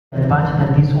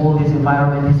Imagine this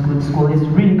environment, this good school, it's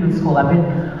really good school. I mean,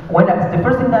 the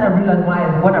first thing that I really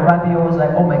admired when I arrived here was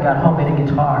like, oh my God, how many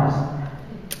guitars.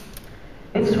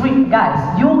 It's really,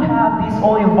 guys, you have this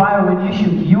whole environment, you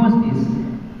should use this.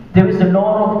 There is a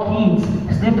lot of kids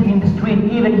sleeping in the street,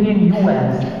 even here in the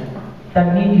US,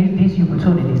 that need these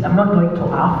opportunities. I'm not going to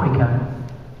Africa.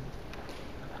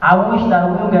 I wish that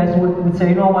you guys would say,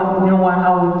 you know what,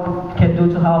 how we can do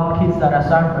to help kids that are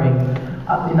suffering,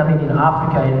 in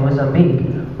Africa, in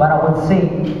Mozambique. But I would say,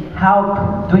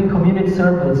 doing community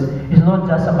service is not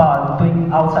just about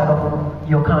doing outside of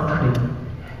your country.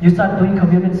 You start doing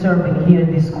community serving here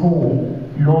in this school,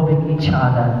 loving each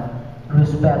other,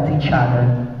 respect each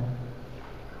other.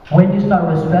 When you start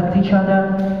respect each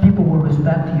other, people will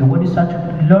respect you. When you start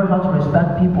to learn how to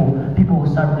respect people, people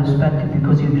will start to respect you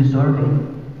because you deserve it.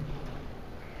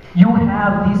 You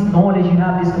have this knowledge, you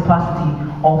have this capacity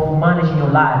of managing your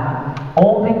life.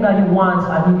 All things that you want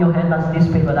are in your hand, as this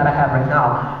paper that I have right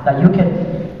now, that you can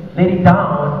lay it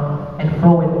down and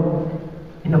throw it,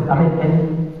 you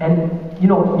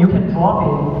can drop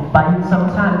it, but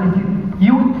sometimes if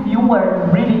you were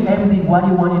really envying what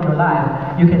you want in your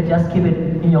life, you can just keep it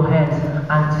in your hands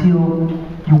until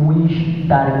you wish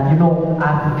that,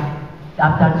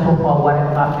 I've done so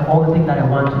far all the things that I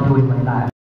want to do in my life.